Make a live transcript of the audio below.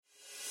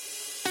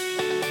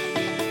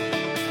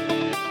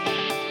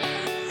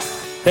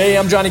Hey,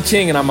 I'm Johnny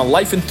King, and I'm a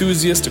life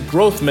enthusiast,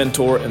 growth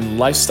mentor, and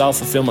lifestyle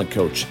fulfillment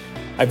coach.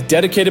 I've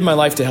dedicated my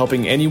life to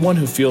helping anyone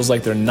who feels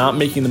like they're not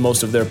making the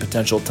most of their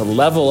potential to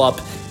level up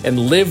and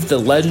live the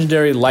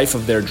legendary life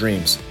of their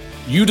dreams.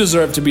 You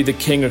deserve to be the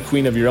king or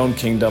queen of your own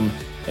kingdom,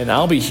 and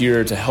I'll be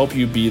here to help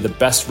you be the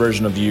best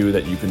version of you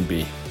that you can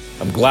be.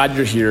 I'm glad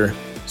you're here,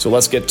 so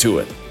let's get to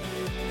it.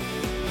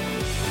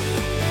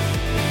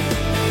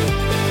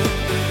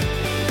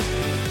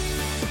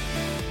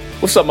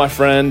 What's up, my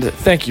friend?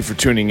 Thank you for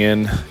tuning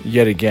in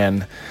yet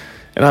again.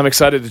 And I'm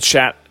excited to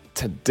chat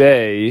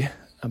today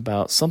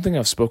about something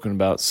I've spoken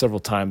about several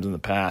times in the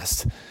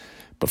past.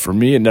 But for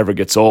me, it never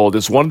gets old.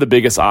 It's one of the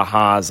biggest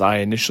ahas I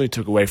initially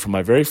took away from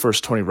my very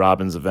first Tony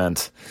Robbins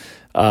event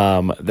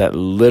that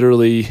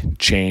literally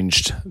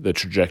changed the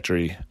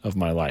trajectory of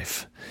my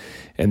life.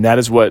 And that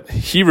is what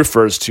he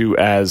refers to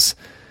as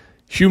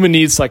human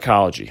needs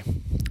psychology,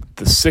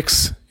 the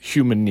 6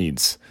 human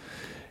needs.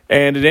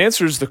 And it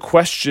answers the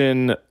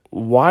question,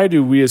 why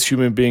do we as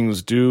human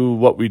beings do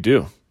what we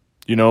do?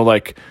 You know,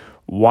 like,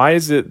 why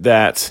is it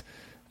that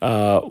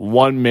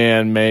one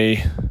man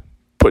may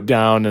put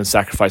down and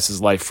sacrifice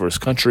his life for his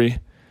country,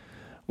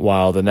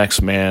 while the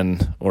next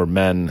man or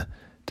men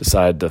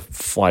decide to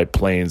fly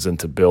planes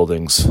into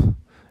buildings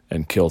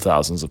and kill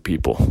thousands of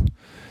people,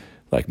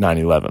 like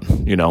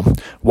 9/11, you know?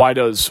 Why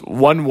does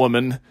one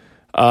woman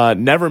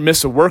never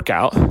miss a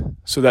workout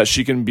so that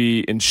she can be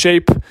in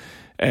shape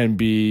and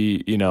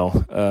be,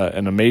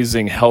 an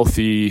amazing,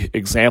 healthy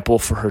example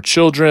for her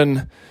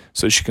children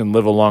so she can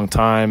live a long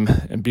time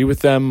and be with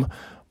them,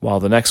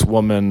 while the next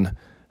woman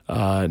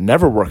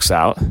never works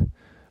out,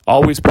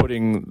 always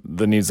putting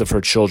the needs of her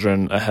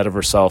children ahead of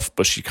herself,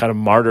 but she kind of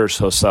martyrs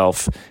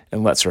herself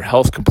and lets her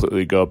health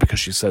completely go because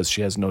she says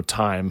she has no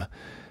time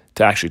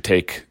to actually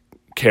take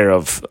care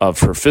of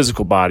her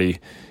physical body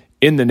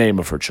in the name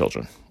of her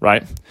children,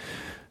 right?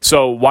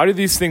 So why do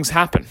these things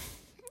happen?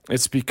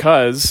 It's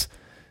because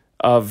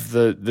of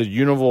the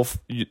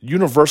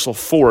universal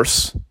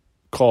force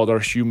called our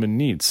human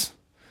needs.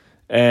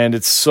 And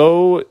it's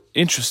so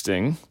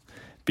interesting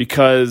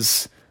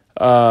because,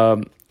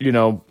 the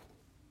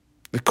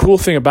cool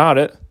thing about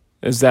it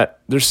is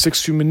that there's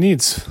 6 human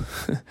needs.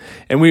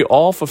 And we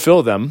all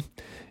fulfill them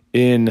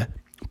in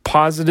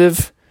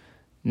positive,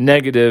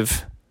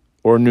 negative,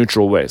 or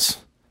neutral ways.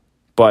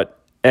 But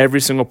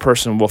every single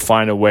person will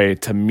find a way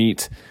to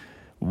meet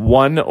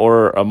one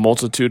or a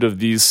multitude of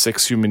these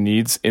 6 human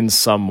needs in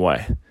some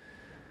way.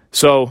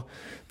 So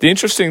the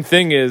interesting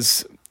thing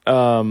is,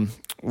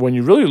 when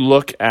you really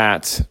look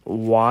at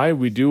why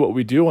we do what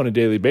we do on a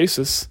daily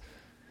basis,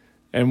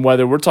 and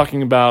whether we're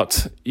talking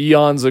about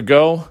eons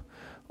ago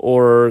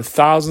or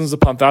thousands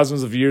upon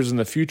thousands of years in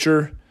the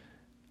future,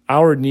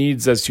 our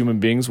needs as human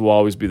beings will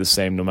always be the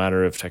same, no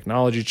matter if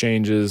technology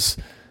changes,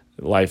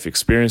 life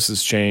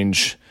experiences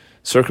change,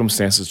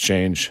 circumstances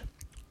change.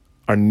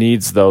 Our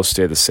needs, though,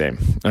 stay the same.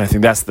 And I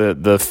think that's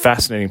the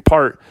fascinating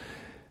part,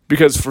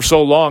 because for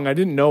so long, I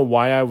didn't know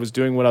why I was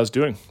doing what I was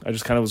doing. I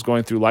just kind of was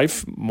going through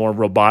life more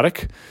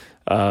robotic,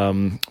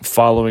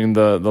 following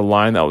the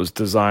line that was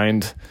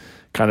designed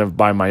kind of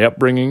by my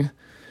upbringing.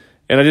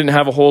 And I didn't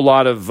have a whole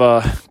lot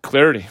of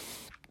clarity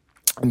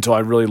until I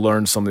really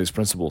learned some of these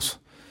principles.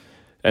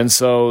 And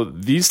so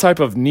these type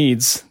of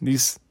needs,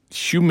 these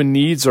human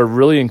needs, are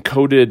really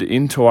encoded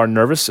into our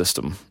nervous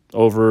system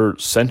over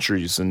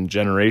centuries and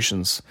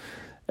generations.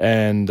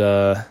 And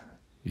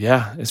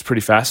it's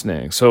pretty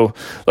fascinating. So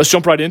let's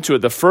jump right into it.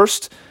 The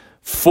first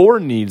 4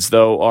 needs,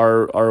 though,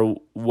 are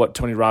what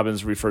Tony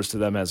Robbins refers to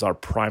them as our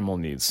primal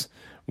needs,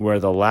 where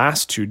the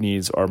last 2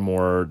 needs are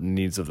more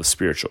needs of the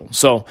spiritual.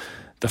 So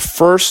the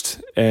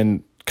first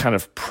and kind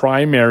of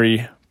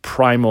primary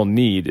primal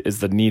need is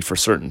the need for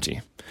certainty.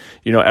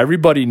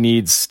 Everybody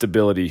needs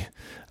stability.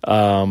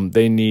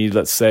 They need,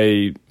 let's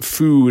say,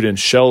 food and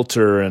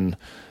shelter and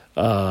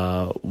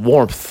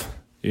warmth,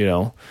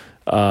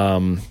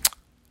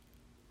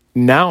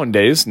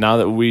 Nowadays, now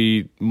that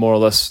we more or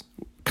less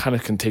kind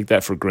of can take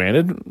that for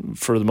granted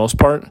for the most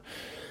part,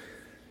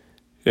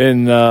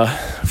 in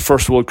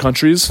first world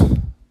countries,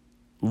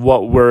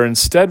 what we're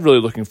instead really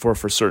looking for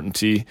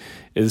certainty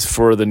is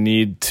for the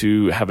need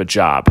to have a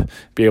job,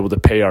 be able to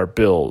pay our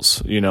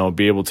bills,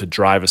 be able to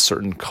drive a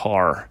certain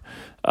car.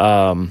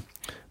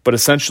 But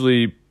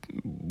essentially,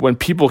 when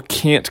people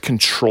can't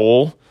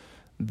control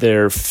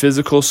their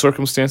physical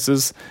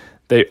circumstances,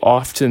 they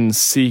often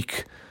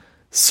seek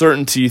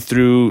certainty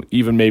through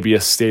even maybe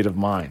a state of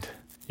mind,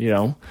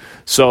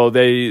 So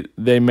they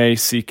may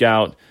seek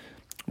out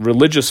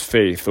religious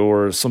faith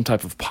or some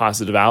type of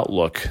positive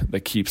outlook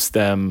that keeps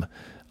them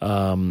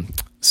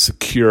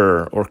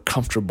secure or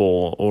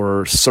comfortable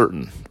or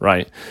certain,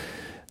 right?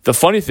 The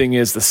funny thing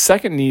is, the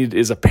second need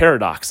is a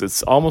paradox.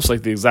 It's almost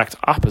like the exact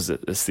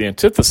opposite. It's the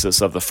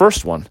antithesis of the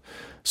first one.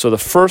 So the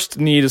first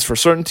need is for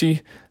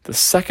certainty. The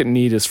second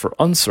need is for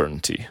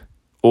uncertainty,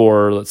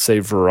 or let's say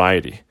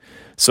variety.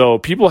 So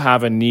people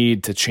have a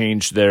need to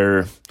change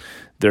their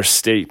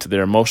state,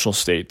 their emotional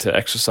state, to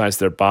exercise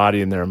their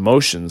body and their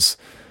emotions.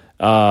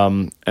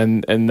 And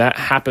that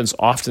happens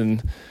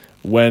often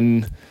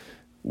when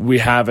we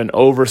have an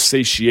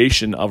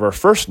oversatiation of our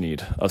first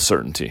need of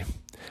certainty.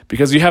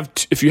 Because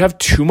if you have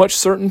too much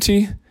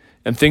certainty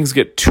and things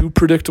get too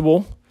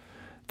predictable,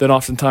 then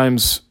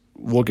oftentimes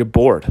we'll get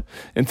bored.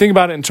 And think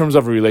about it in terms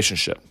of a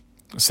relationship.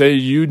 Say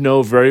you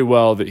know very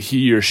well that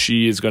he or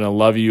she is going to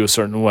love you a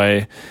certain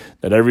way,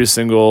 that every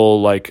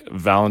single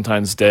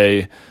Valentine's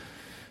Day,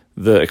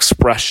 the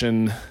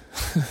expression,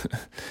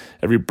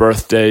 every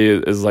birthday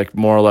is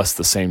more or less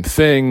the same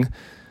thing.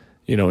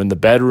 In the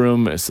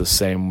bedroom, it's the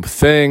same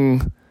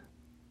thing.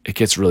 It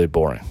gets really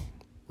boring,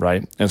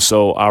 right? And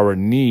so our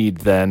need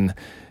then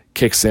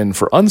kicks in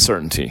for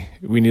uncertainty.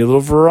 We need a little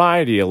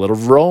variety, a little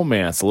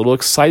romance, a little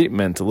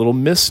excitement, a little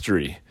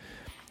mystery.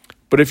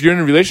 But if you're in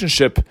a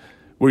relationship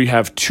where you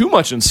have too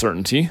much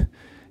uncertainty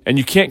and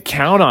you can't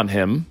count on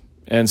him,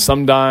 and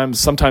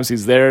sometimes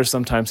he's there,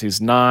 sometimes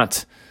he's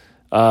not,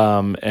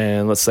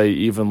 and let's say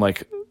even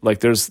like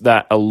there's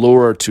that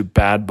allure to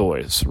bad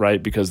boys,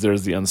 right? Because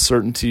there's the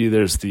uncertainty,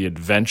 there's the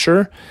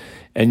adventure,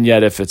 and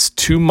yet if it's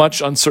too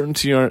much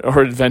uncertainty or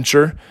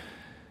adventure,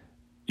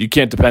 you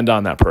can't depend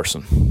on that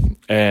person.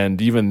 And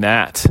even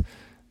that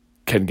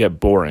can get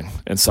boring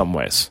in some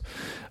ways.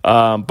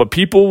 But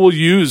people will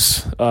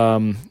use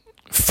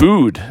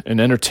food and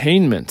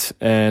entertainment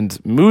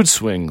and mood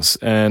swings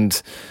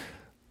and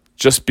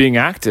just being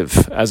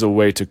active as a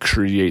way to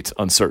create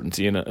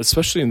uncertainty. And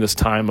especially in this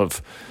time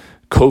of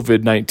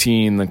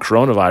COVID-19, the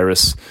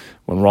coronavirus,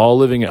 when we're all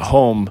living at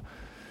home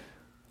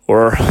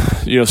or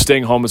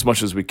staying home as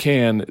much as we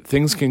can,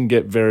 things can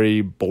get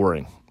very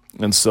boring.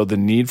 And so the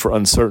need for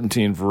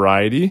uncertainty and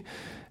variety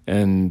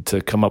and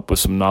to come up with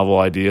some novel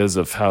ideas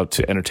of how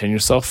to entertain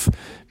yourself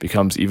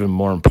becomes even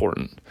more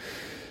important.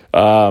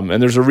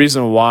 And there's a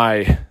reason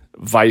why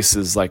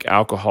vices like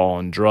alcohol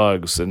and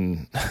drugs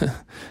and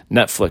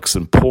Netflix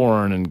and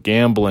porn and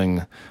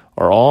gambling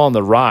are all on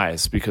the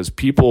rise, because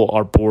people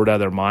are bored out of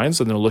their minds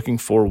and they're looking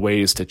for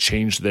ways to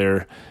change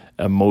their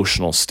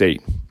emotional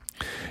state.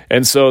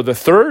 And so the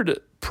third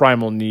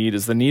primal need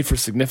is the need for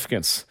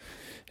significance.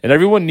 And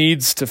everyone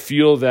needs to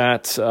feel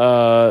that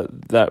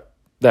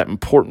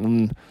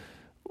important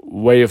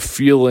way of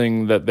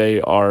feeling that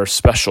they are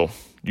special,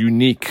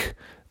 unique,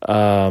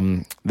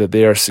 that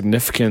they are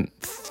significant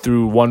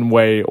through one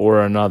way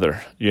or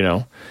another,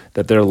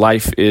 that their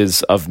life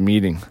is of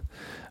meaning.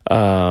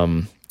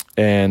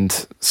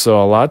 And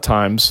so a lot of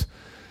times,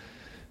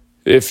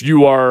 if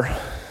you are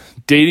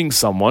dating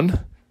someone,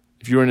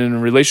 if you're in a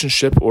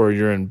relationship or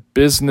you're in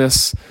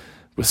business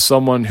with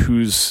someone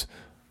who's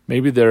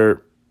maybe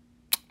their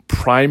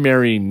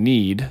primary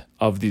need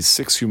of these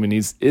 6 human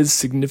needs is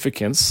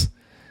significance,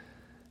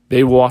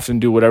 they will often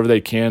do whatever they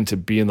can to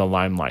be in the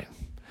limelight.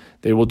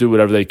 They will do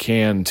whatever they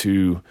can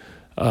to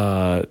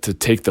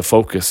take the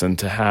focus and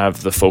to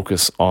have the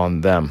focus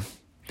on them.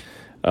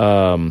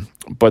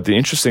 But the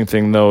interesting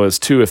thing, though, is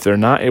too, if they're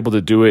not able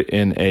to do it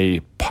in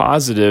a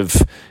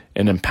positive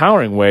and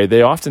empowering way,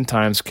 they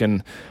oftentimes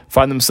can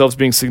find themselves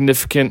being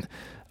significant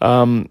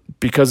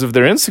because of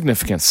their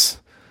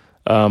insignificance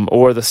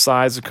or the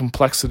size and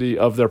complexity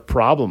of their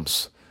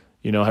problems.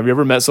 Have you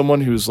ever met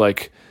someone who's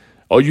like,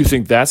 "Oh, you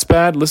think that's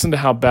bad? Listen to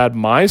how bad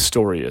my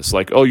story is."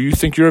 Like, "Oh, you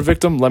think you're a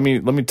victim? Let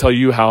me tell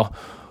you how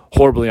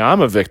horribly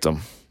I'm a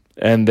victim."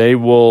 And they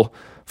will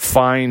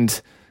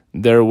find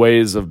their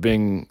ways of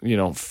being,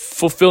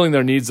 fulfilling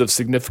their needs of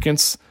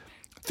significance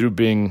through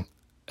being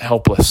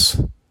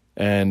helpless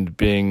and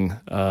being,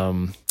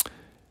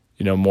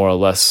 more or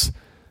less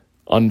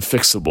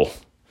unfixable.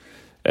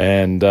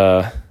 And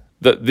the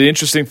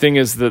interesting thing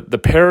is that the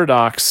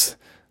paradox,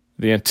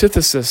 the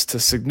antithesis to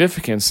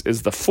significance,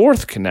 is the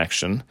fourth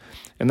connection,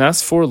 and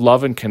that's for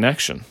love and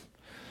connection.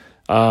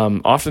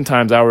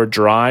 Oftentimes, our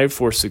drive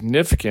for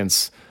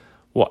significance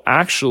will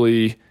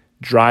actually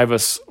drive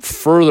us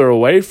further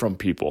away from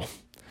people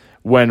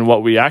when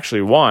what we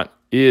actually want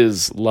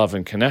is love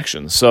and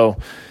connection. So,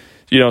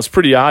 it's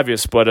pretty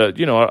obvious, but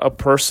a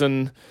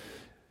person,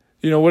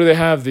 what do they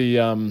have?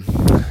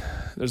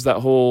 There's that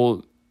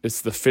whole,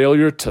 it's the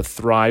failure to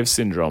thrive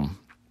syndrome,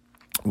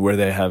 where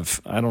they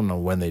have, I don't know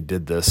when they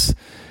did this,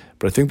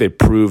 but I think they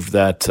proved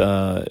that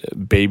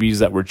babies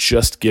that were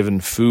just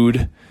given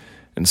food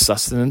and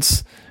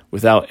sustenance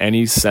without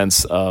any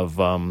sense of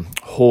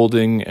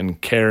holding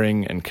and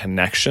caring and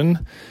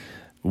connection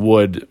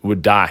would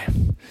die.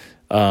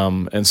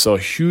 And so a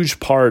huge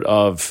part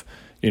of,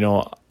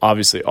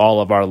 obviously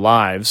all of our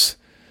lives,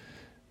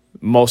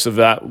 most of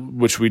that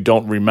which we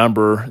don't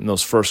remember in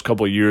those first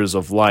couple of years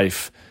of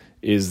life,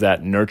 is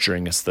that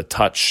nurturing. It's the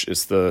touch.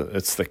 It's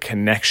the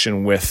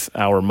connection with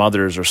our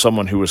mothers or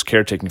someone who was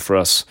caretaking for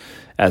us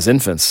as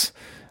infants.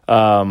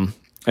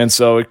 And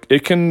so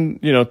it can,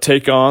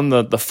 take on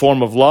the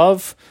form of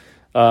love.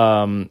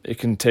 It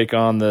can take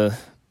on the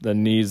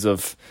needs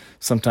of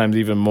sometimes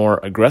even more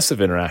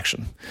aggressive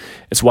interaction.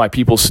 It's why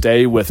people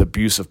stay with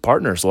abusive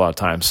partners a lot of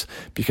times,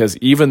 because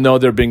even though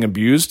they're being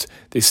abused,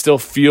 they still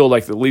feel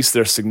like at least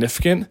they're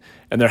significant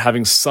and they're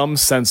having some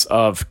sense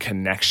of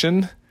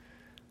connection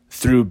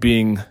through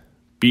being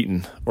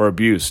beaten or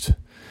abused.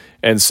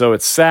 And so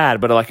it's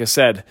sad, but like I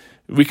said,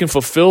 we can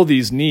fulfill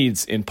these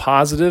needs in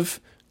positive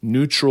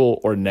neutral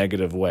or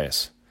negative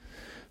ways.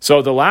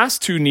 So the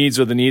last two needs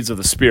are the needs of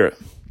the spirit.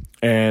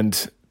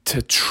 And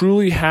to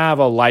truly have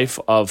a life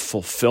of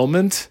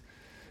fulfillment,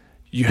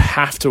 you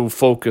have to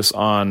focus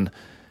on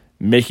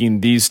making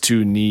these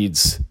two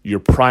needs your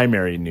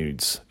primary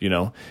needs,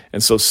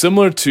 And so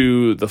similar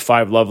to the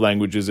 5 love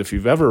languages, if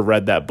you've ever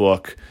read that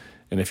book,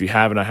 and if you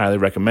haven't, I highly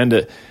recommend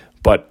it.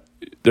 But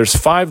there's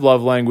 5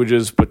 love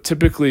languages, but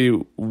typically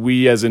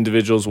we as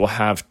individuals will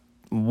have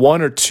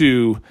 1 or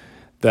 2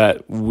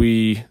 that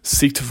we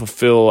seek to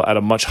fulfill at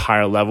a much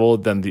higher level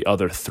than the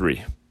other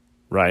 3,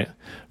 right?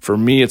 For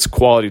me, it's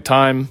quality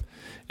time,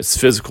 it's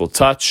physical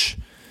touch,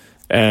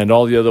 and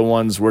all the other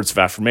ones, words of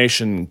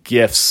affirmation,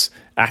 gifts,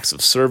 acts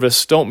of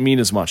service, don't mean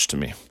as much to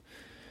me.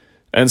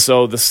 And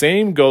so the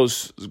same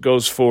goes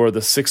for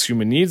the 6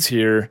 human needs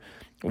here,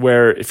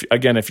 where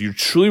if you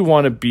truly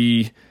want to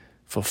be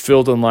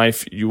fulfilled in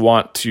life, you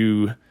want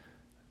to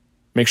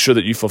make sure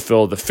that you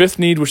fulfill the 5th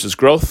need, which is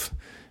growth,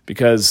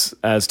 because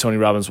as Tony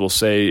Robbins will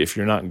say, if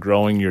you're not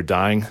growing, you're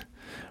dying.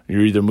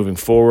 You're either moving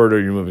forward or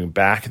you're moving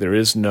back. There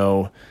is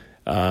no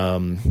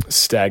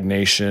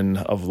stagnation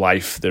of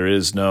life. There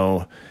is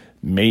no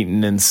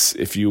maintenance,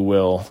 if you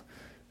will.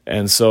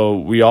 And so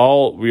we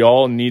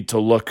all need to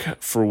look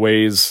for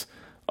ways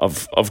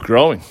of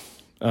growing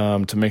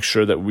to make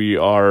sure that we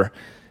are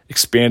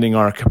expanding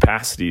our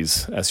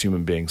capacities as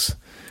human beings.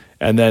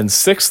 And then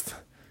 6th,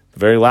 the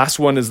very last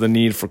one, is the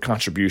need for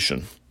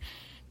contribution.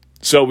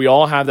 So we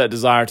all have that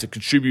desire to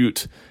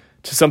contribute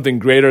to something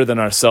greater than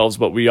ourselves,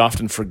 but we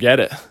often forget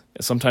it.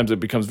 Sometimes it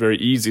becomes very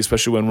easy,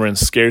 especially when we're in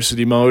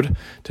scarcity mode,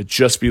 to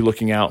just be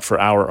looking out for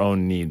our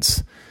own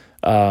needs.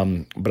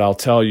 But I'll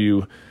tell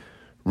you,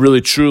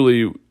 really,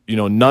 truly,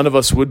 none of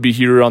us would be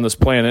here on this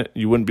planet.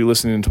 You wouldn't be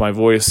listening to my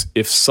voice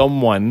if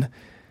someone,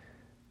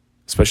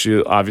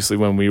 especially obviously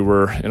when we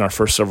were in our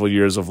first several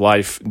years of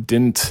life,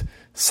 didn't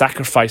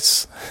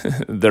sacrifice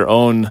their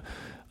own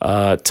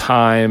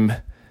time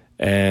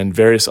and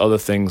various other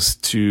things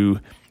to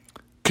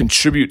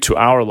contribute to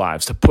our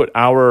lives, to put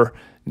our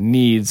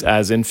needs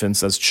as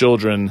infants, as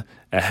children,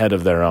 ahead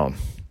of their own,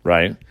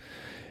 right?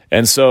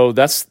 And so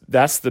that's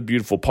the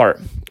beautiful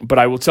part. But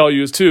I will tell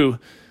you too,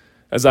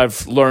 as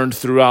I've learned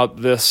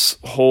throughout this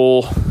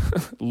whole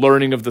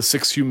learning of the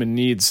 6 human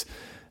needs,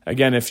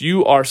 again, if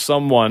you are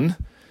someone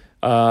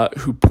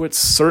who puts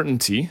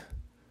certainty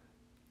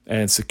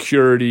and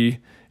security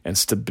and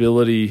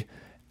stability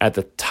at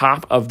the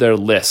top of their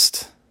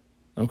list,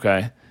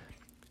 okay,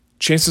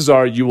 chances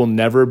are you will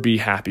never be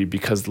happy,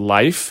 because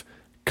life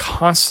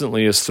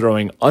constantly is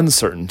throwing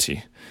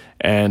uncertainty.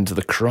 And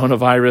the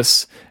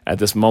coronavirus at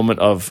this moment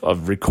of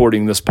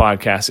recording this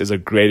podcast is a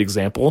great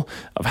example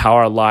of how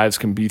our lives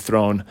can be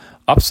thrown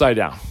upside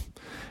down.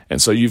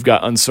 And so you've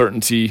got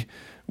uncertainty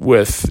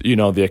with,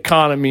 the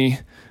economy,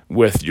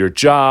 with your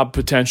job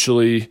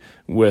potentially,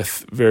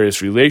 with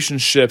various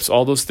relationships,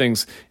 all those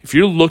things. If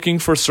you're looking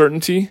for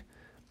certainty,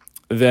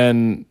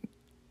 then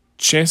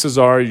chances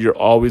are you're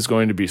always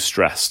going to be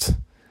stressed,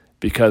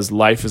 because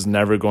life is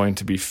never going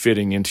to be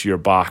fitting into your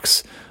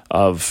box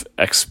of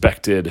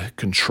expected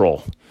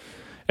control.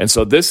 And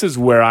so this is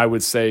where I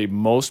would say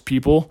most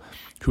people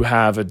who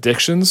have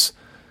addictions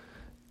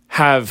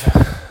have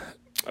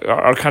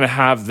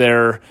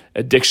their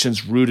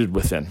addictions rooted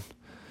within.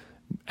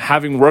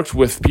 Having worked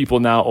with people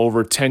now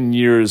over 10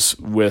 years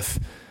with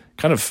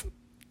kind of,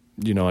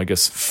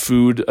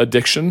 food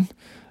addiction,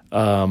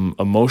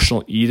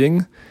 emotional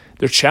eating,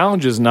 their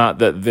challenge is not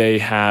that they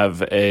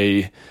have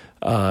a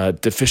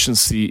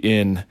deficiency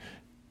in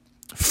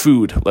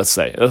food, let's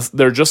say.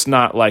 They're just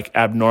not like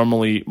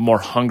abnormally more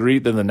hungry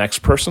than the next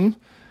person.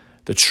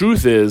 The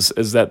truth is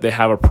that they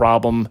have a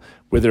problem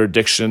with their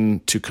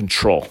addiction to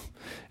control.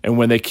 And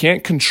when they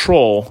can't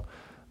control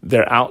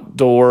their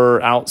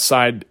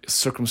outside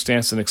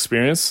circumstance and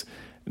experience,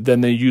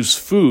 then they use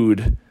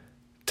food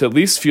to at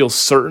least feel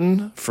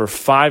certain for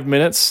 5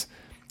 minutes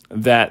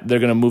that they're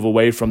going to move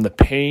away from the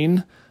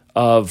pain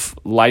of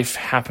life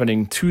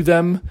happening to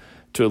them,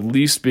 to at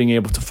least being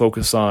able to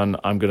focus on,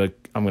 I'm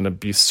gonna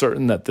be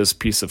certain that this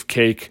piece of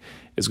cake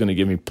is going to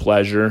give me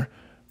pleasure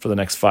for the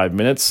next 5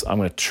 minutes. I'm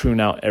going to tune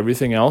out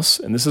everything else.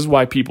 And this is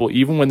why people,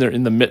 even when they're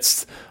in the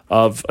midst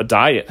of a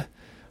diet,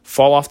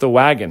 fall off the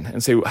wagon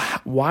and say,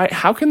 why?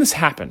 How can this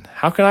happen?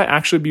 How can I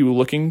actually be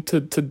looking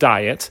to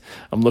diet?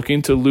 I'm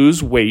looking to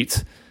lose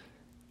weight,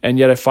 and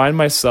yet I find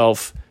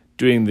myself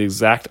doing the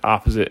exact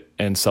opposite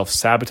and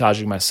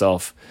self-sabotaging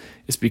myself.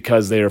 It's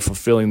because they are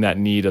fulfilling that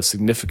need of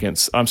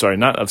significance. I'm sorry,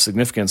 not of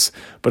significance,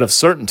 but of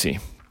certainty.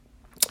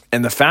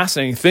 And the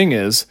fascinating thing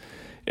is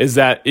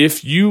that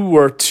if you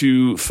were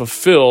to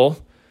fulfill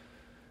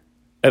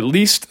at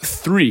least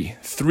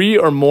three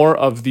or more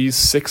of these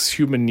 6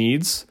 human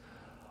needs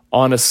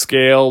on a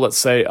scale, let's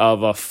say,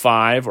 of a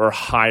 5 or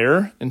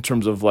higher in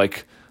terms of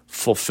like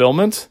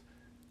fulfillment,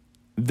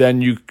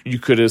 then you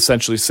could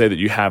essentially say that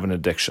you have an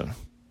addiction.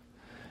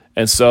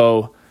 And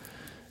so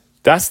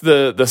that's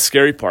the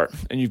scary part.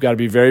 And you've got to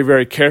be very,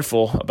 very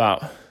careful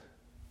about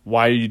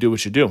why you do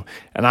what you do.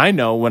 And I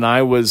know when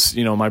I was,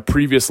 my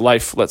previous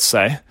life, let's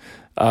say,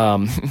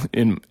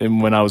 in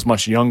when I was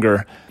much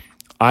younger,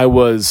 I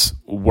was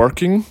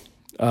working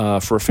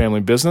for a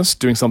family business,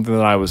 doing something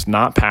that I was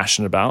not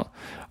passionate about.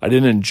 I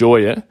didn't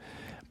enjoy it,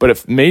 but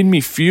it made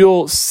me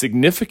feel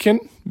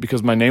significant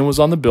because my name was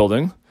on the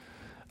building.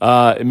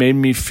 It made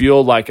me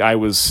feel like I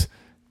was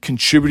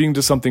contributing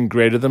to something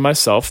greater than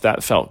myself.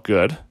 That felt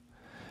good.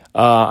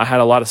 I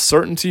had a lot of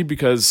certainty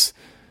because,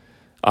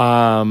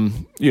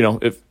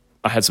 if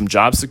I had some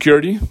job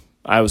security,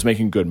 I was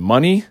making good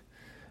money.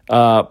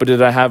 But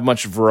did I have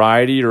much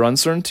variety or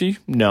uncertainty?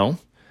 No.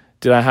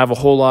 Did I have a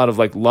whole lot of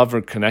love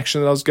or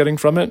connection that I was getting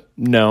from it?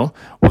 No.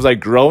 Was I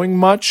growing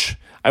much?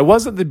 I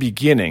was at the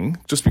beginning,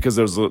 just because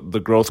there was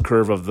the growth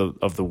curve of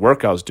the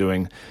work I was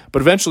doing.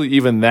 But eventually,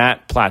 even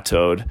that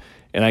plateaued,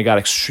 and I got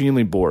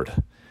extremely bored.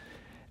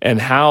 And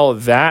how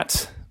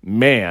that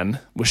man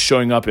was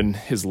showing up in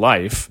his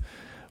life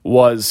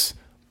was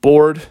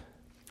bored,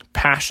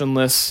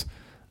 passionless,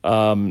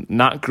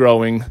 not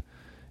growing,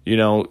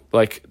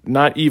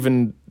 not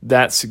even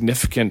that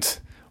significant,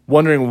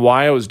 wondering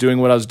why I was doing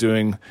what I was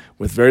doing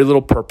with very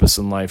little purpose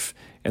in life.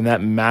 And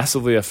that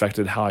massively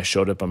affected how I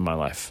showed up in my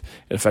life.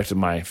 It affected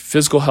my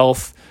physical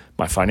health,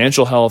 my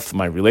financial health,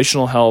 my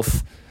relational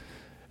health.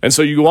 And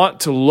so you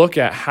want to look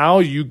at how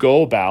you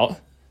go about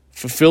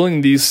fulfilling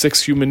these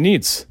 6 human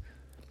needs.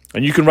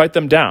 And you can write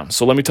them down.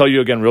 So let me tell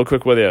you again real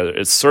quick what they are.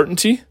 It's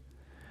certainty.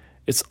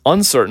 It's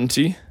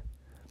uncertainty.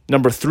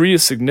 Number 3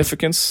 is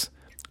significance.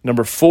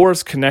 Number 4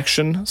 is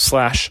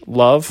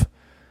connection/love.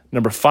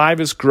 Number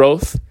 5 is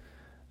growth.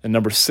 And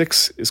number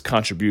 6 is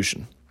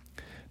contribution.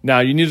 Now,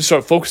 you need to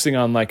start focusing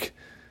on,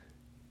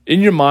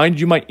 in your mind,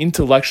 you might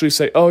intellectually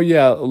say, oh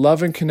yeah,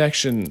 love and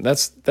connection,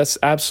 that's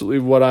absolutely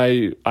what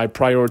I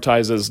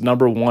prioritize as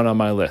number 1 on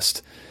my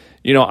list.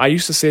 I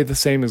used to say the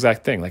same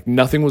exact thing.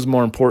 Nothing was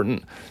more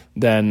important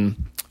than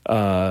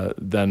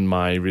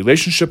my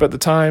relationship at the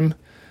time.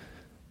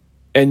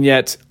 And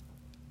yet,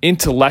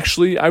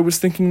 intellectually, I was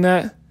thinking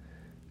that.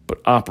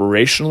 But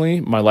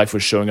operationally, my life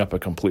was showing up a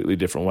completely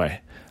different way.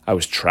 I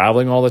was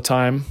traveling all the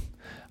time.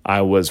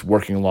 I was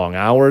working long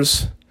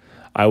hours.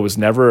 I was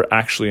never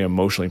actually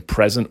emotionally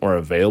present or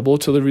available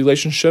to the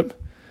relationship.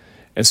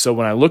 And so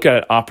when I look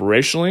at it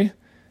operationally,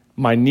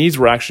 my needs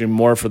were actually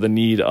more for the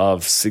need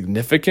of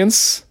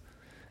significance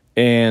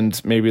and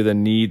maybe the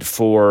need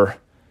for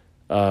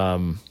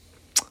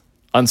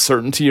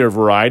uncertainty or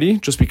variety,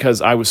 just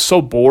because I was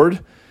so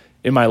bored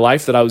in my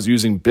life that I was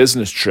using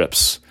business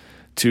trips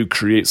to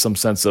create some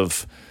sense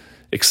of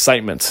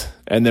excitement.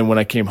 And then when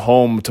I came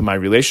home to my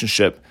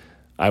relationship,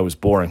 I was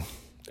boring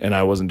and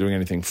I wasn't doing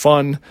anything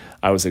fun.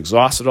 I was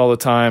exhausted all the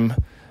time.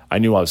 I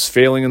knew I was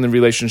failing in the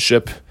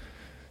relationship.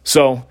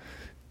 So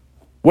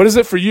what is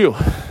it for you?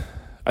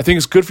 I think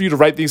it's good for you to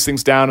write these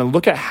things down and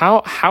look at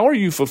how are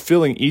you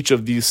fulfilling each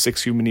of these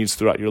 6 human needs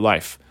throughout your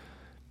life,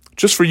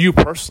 just for you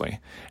personally.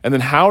 And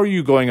then how are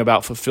you going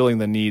about fulfilling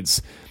the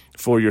needs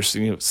for your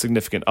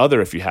significant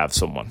other if you have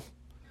someone?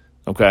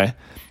 Okay.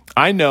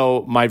 I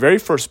know my very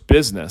first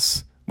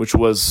business, which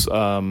was,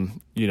 gyms,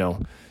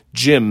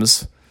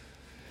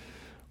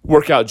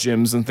 workout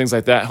gyms and things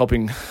like that,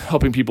 helping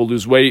people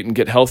lose weight and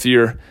get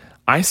healthier.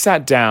 I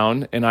sat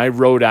down and I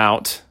wrote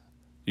out,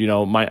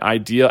 my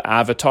ideal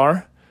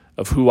avatar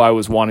of who I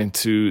was wanting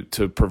to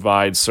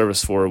provide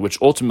service for, which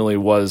ultimately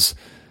was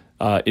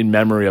in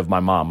memory of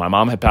my mom. My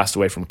mom had passed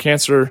away from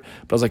cancer,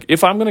 but I was like,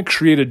 if I'm going to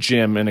create a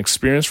gym, an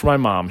experience for my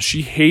mom,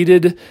 she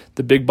hated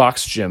the big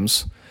box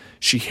gyms.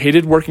 She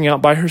hated working out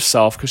by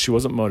herself because she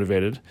wasn't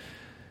motivated.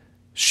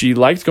 She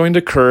liked going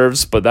to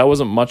curves, but that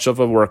wasn't much of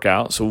a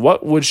workout. So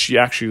what would she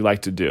actually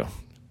like to do?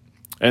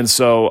 And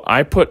so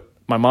I put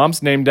my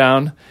mom's name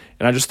down,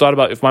 and I just thought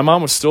about, if my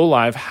mom was still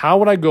alive, how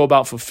would I go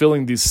about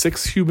fulfilling these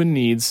 6 human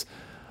needs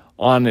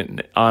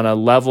on a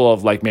level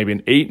of maybe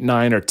an 8,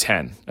 9, or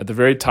 10 at the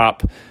very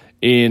top,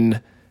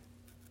 in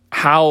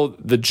how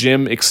the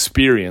gym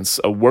experience,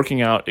 a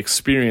working out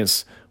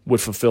experience,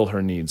 would fulfill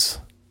her needs.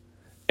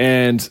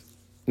 And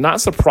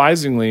not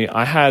surprisingly,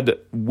 I had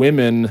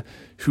women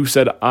who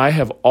said, I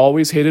have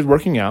always hated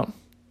working out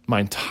my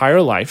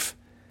entire life.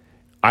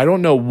 I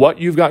don't know what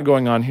you've got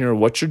going on here or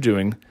what you're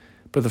doing,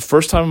 but the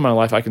first time in my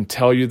life, I can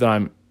tell you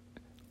that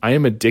I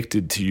am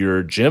addicted to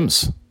your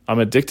gyms. I'm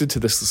addicted to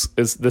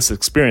this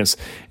experience.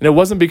 And it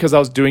wasn't because I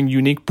was doing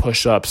unique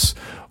push-ups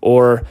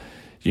or,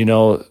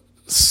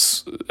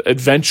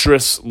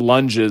 adventurous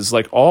lunges.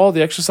 All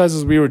the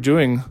exercises we were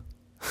doing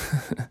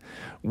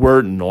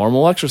were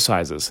normal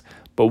exercises.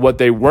 But what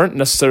they weren't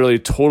necessarily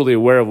totally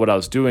aware of what I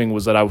was doing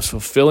was that I was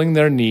fulfilling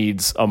their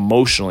needs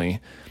emotionally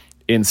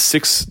in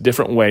 6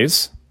 different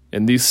ways,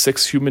 in these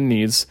 6 human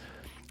needs,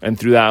 and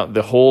throughout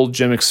the whole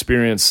gym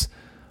experience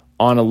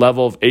on a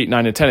level of 8,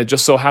 9, and 10. It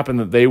just so happened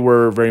that they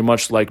were very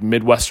much like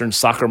Midwestern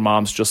soccer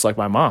moms, just like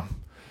my mom.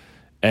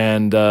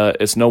 And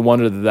it's no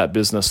wonder that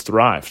business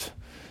thrived.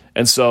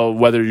 And so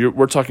whether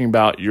we're talking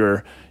about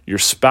your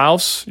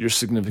spouse, your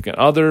significant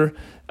other,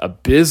 a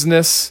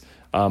business,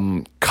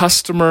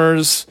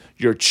 customers,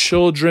 your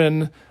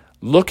children,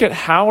 look at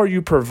how are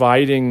you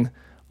providing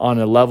on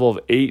a level of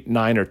 8,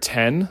 9, or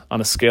 10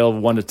 on a scale of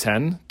 1 to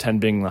 10, 10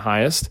 being the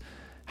highest.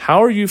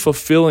 How are you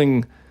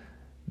fulfilling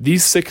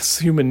these 6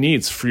 human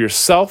needs for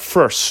yourself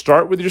first?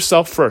 Start with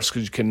yourself first,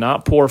 because you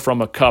cannot pour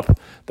from a cup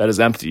that is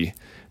empty.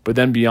 But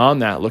then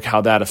beyond that, look how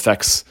that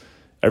affects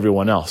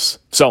everyone else.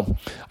 So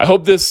I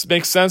hope this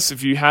makes sense.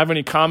 If you have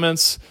any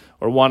comments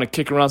or want to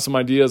kick around some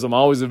ideas, I'm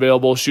always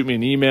available. Shoot me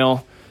an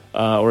email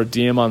or a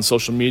DM on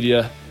social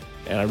media.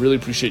 And I really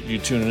appreciate you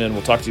tuning in.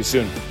 We'll talk to you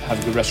soon.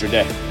 Have a good rest of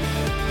your day.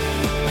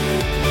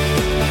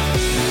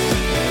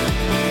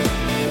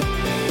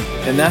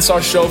 And that's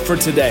our show for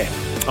today.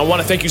 I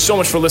want to thank you so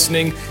much for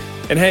listening.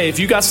 And hey, if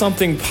you got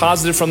something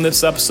positive from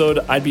this episode,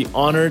 I'd be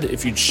honored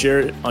if you'd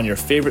share it on your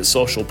favorite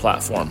social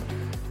platform.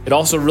 It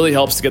also really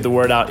helps to get the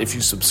word out if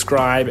you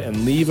subscribe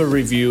and leave a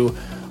review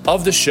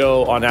of the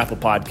show on Apple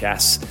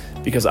Podcasts,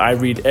 because I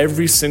read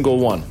every single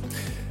one.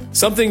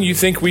 Something you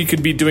think we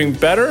could be doing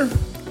better?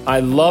 I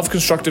love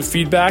constructive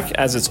feedback,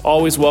 as it's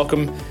always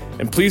welcome.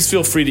 And please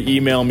feel free to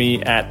email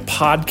me at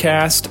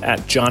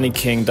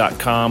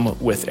podcast@johnnyking.com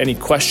with any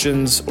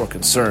questions or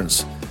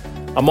concerns.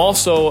 I'm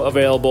also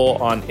available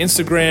on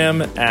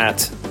Instagram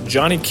at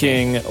Johnny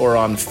King or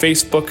on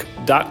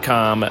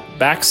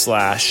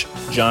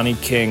Facebook.com/Johnny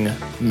King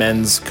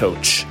Men's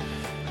Coach.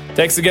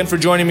 Thanks again for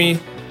joining me.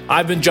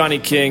 I've been Johnny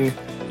King.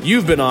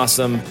 You've been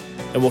awesome.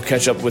 And we'll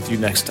catch up with you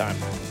next time.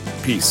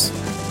 Peace.